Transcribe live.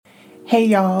Hey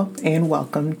y'all, and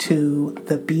welcome to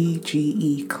the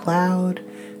BGE Cloud.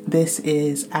 This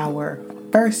is our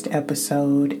first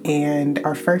episode and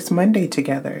our first Monday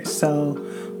together. So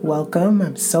welcome.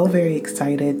 I'm so very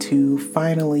excited to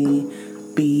finally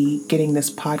be getting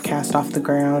this podcast off the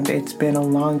ground. It's been a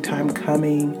long time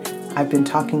coming. I've been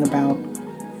talking about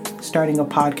starting a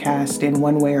podcast in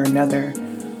one way or another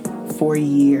for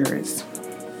years.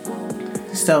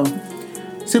 So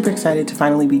super excited to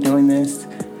finally be doing this.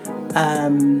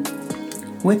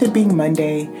 With it being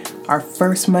Monday, our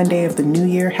first Monday of the new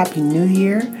year, Happy New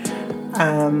Year.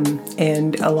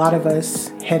 And a lot of us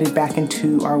headed back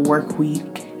into our work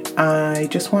week. I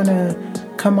just want to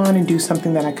come on and do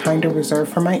something that I kind of reserve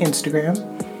for my Instagram.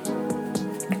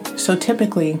 So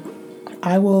typically,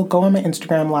 I will go on my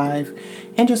Instagram live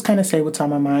and just kind of say what's on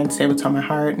my mind, say what's on my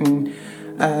heart, and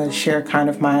share kind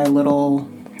of my little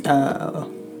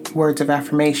words of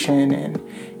affirmation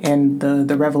and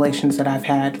the revelations that I've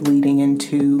had leading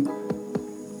into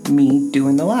me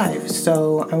doing the live.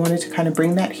 So I wanted to kind of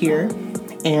bring that here.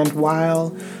 And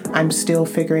while I'm still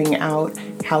figuring out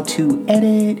how to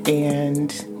edit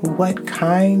and what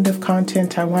kind of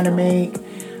content I want to make,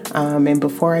 and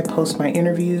before I post my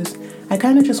interviews, I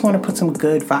kind of just want to put some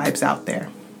good vibes out there.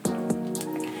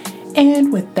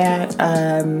 And with that,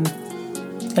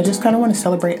 I just kind of want to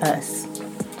celebrate us.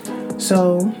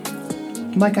 So,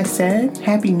 like I said,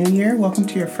 Happy New Year. Welcome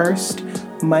to your first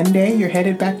Monday. You're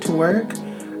headed back to work.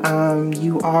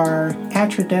 You are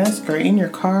at your desk or in your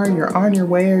car. You're on your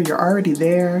way or you're already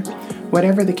there.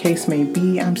 Whatever the case may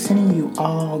be, I'm sending you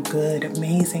all good,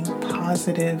 amazing,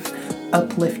 positive,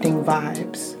 uplifting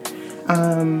vibes.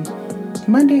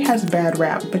 Monday has a bad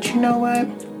rap, but you know what?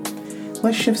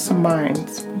 Let's shift some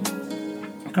minds.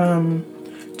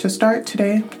 To start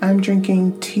today, I'm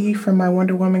drinking tea from my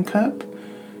Wonder Woman cup.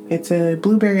 It's a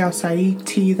blueberry acai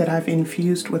tea that I've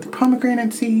infused with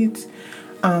pomegranate seeds.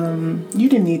 You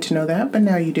didn't need to know that, but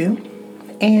now you do.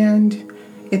 And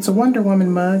it's a Wonder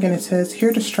Woman mug, and it says,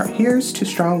 here's to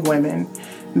strong women.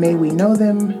 May we know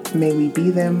them, may we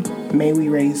be them, may we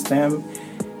raise them.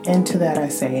 And to that I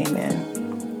say amen.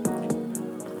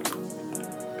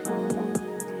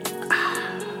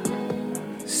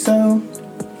 So,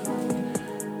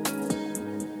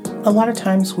 a lot of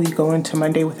times we go into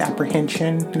Monday with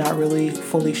apprehension, not really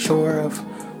fully sure of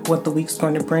what the week's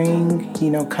going to bring,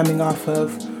 coming off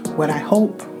of what I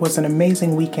hope was an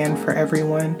amazing weekend for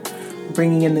everyone,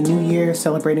 bringing in the new year,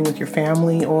 celebrating with your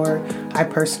family, or I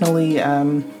personally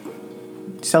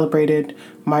celebrated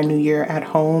my new year at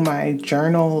home. I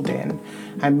journaled and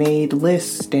I made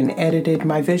lists and edited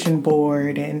my vision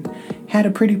board and had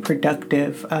a pretty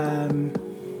productive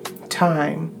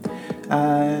time.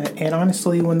 And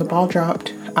honestly, when the ball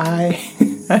dropped, I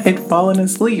had fallen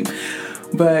asleep.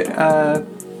 But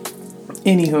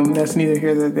anywho, that's neither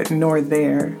here nor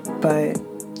there. But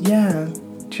yeah,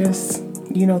 just,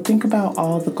 think about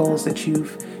all the goals that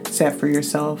you've set for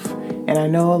yourself. And I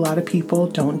know a lot of people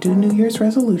don't do New Year's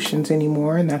resolutions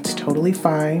anymore, and that's totally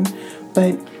fine.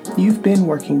 But you've been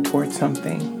working towards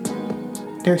something.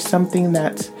 There's something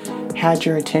that's had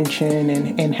your attention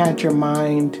and had your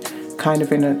mind kind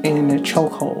of in a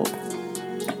chokehold.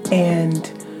 And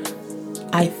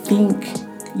I think,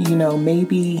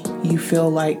 maybe you feel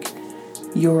like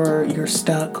you're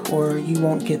stuck or you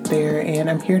won't get there, and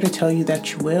I'm here to tell you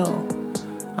that you will.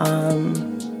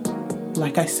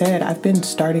 Like I said, I've been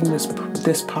starting this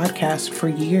podcast for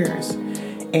years,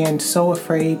 and so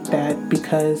afraid that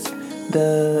because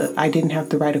I didn't have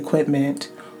the right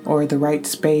equipment or the right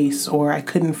space, or I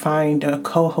couldn't find a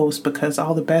co-host because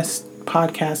all the best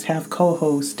podcasts have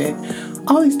co-hosts and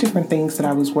all these different things that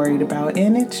I was worried about.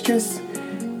 And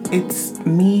it's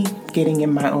me getting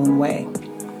in my own way.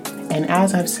 And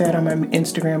as I've said on my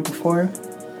Instagram before,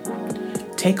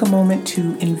 take a moment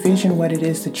to envision what it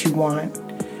is that you want,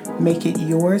 make it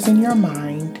yours in your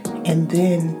mind, and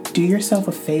then do yourself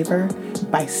a favor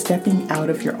by stepping out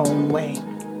of your own way.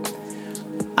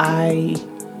 I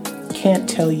can't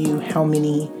tell you how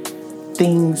many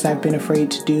things I've been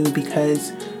afraid to do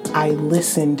because I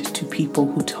listened to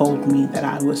people who told me that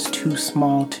I was too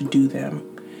small to do them.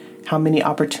 How many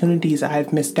opportunities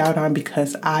I've missed out on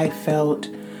because I felt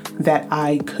that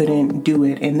I couldn't do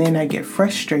it. And then I get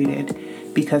frustrated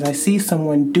because I see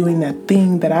someone doing that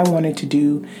thing that I wanted to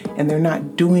do and they're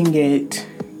not doing it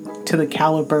to the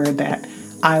caliber that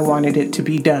I wanted it to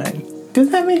be done. Does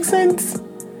that make sense?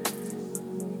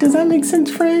 Does that make sense,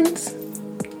 friends?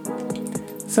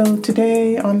 So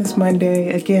today, on this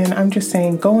Monday, again, I'm just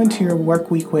saying go into your work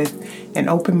week with an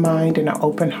open mind and an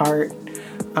open heart.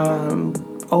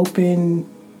 Open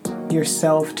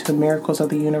yourself to the miracles of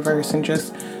the universe and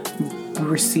just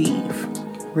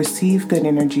receive good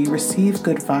energy, receive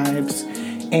good vibes,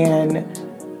 and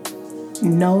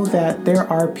know that there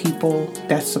are people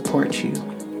that support you.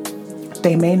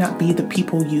 They may not be the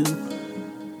people you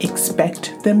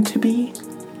expect them to be.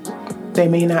 They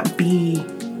may not be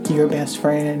your best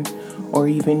friend or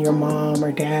even your mom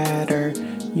or dad or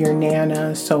your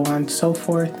nana, so on and so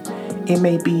forth. It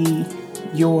may be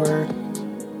your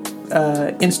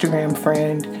Instagram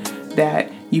friend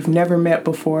that you've never met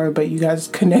before, but you guys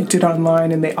connected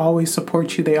online and they always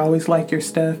support you. They always like your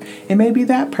stuff. It may be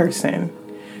that person,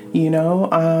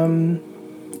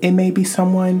 It may be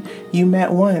someone you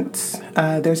met once.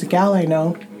 There's a gal I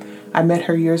know. I met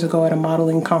her years ago at a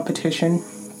modeling competition,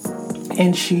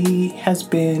 and she has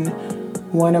been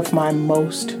one of my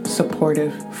most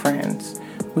supportive friends.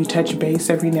 We touch base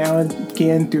every now and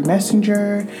again through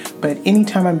Messenger, but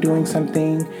anytime I'm doing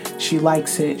something, she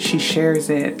likes it, she shares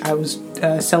it. I was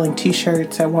selling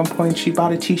t-shirts at one point. She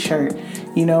bought a t-shirt,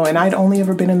 and I'd only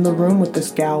ever been in the room with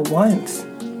this gal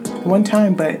one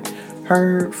time, but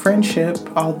her friendship,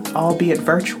 albeit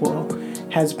virtual,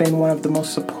 has been one of the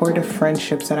most supportive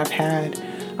friendships that I've had,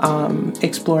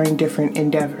 exploring different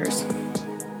endeavors.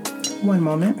 One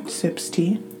moment, sips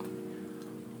tea.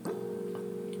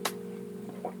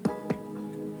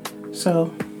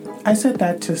 So I said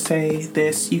that to say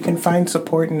this: you can find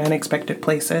support in unexpected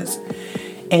places,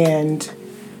 and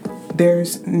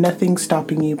there's nothing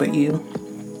stopping you but you.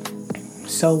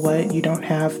 So what? You don't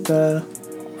have the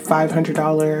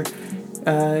 $500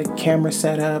 camera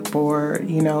setup or,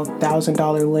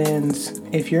 $1,000 lens.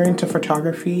 If you're into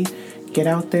photography, get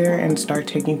out there and start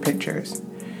taking pictures.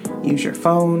 Use your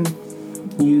phone,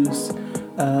 use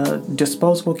a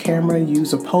disposable camera,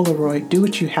 use a Polaroid. Do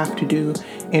what you have to do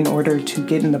in order to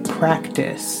get in the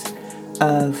practice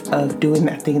of doing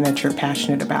that thing that you're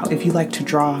passionate about. If you like to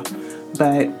draw,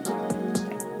 but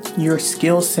your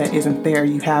skill set isn't there,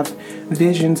 you have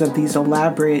visions of these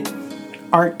elaborate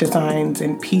art designs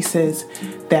and pieces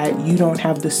that you don't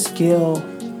have the skill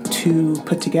to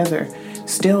put together,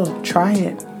 still try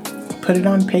it. Put it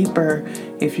on paper.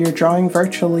 If you're drawing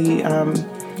virtually,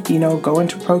 go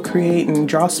into Procreate and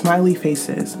draw smiley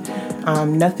faces.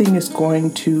 Nothing is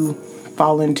going to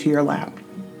fall into your lap.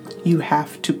 You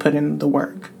have to put in the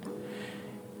work.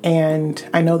 And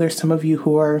I know there's some of you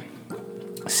who are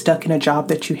stuck in a job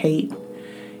that you hate,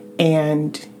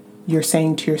 and you're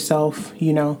saying to yourself,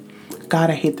 God,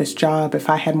 I hate this job. If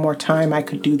I had more time, I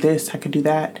could do this, I could do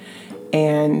that.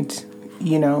 And,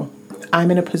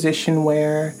 I'm in a position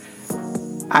where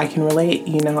I can relate.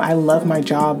 I love my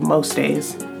job most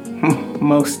days.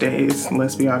 Most days,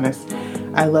 let's be honest.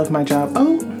 I love my job.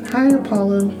 Oh, hi,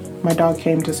 Apollo. My dog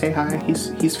came to say hi.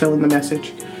 He's feeling the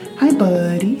message. Hi,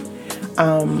 buddy.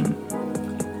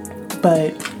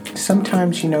 But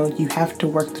sometimes, you have to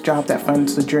work the job that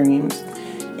funds the dreams.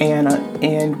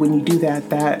 And when you do that,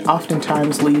 that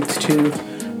oftentimes leads to,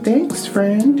 thanks,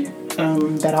 friend.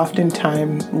 That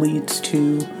oftentimes leads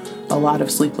to a lot of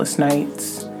sleepless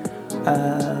nights,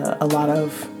 a lot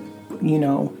of,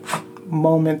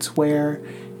 moments where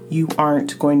you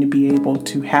aren't going to be able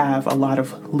to have a lot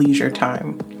of leisure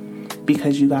time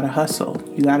because you got to hustle,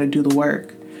 you got to do the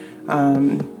work.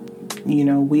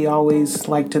 We always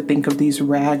like to think of these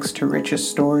rags to riches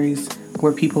stories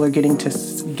where people are getting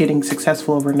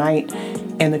successful overnight.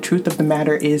 And the truth of the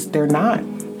matter is they're not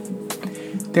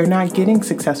getting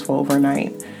successful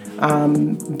overnight.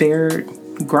 They're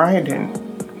grinding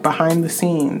behind the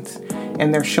scenes,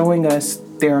 and they're showing us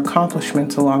their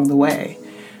accomplishments along the way.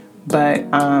 But,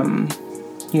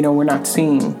 we're not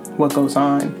seeing what goes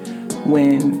on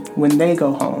when they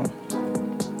go home.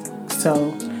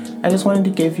 So I just wanted to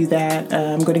give you that.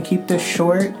 I'm going to keep this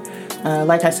short.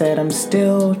 Like I said, I'm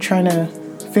still trying to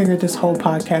figure this whole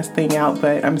podcast thing out,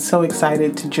 but I'm so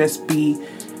excited to just be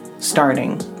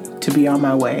starting to be on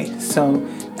my way. So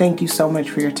thank you so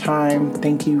much for your time.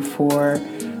 Thank you for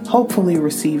hopefully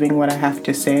receiving what I have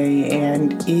to say.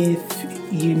 And if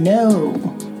you know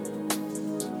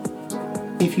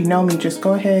me, just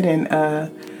go ahead and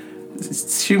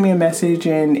shoot me a message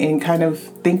and kind of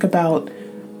think about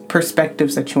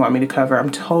perspectives that you want me to cover.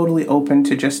 I'm totally open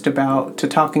to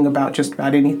talking about just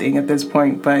about anything at this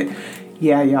point. But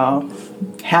yeah, y'all,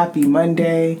 happy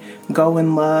Monday. Go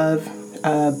in love.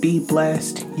 Be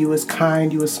blessed. You was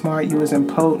kind. You was smart. You was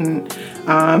impotent.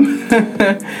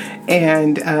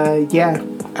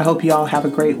 I hope you all have a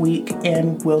great week,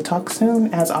 and we'll talk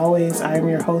soon. As always, I am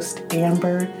your host,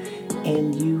 Amber,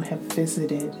 and you have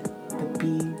visited the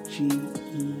BG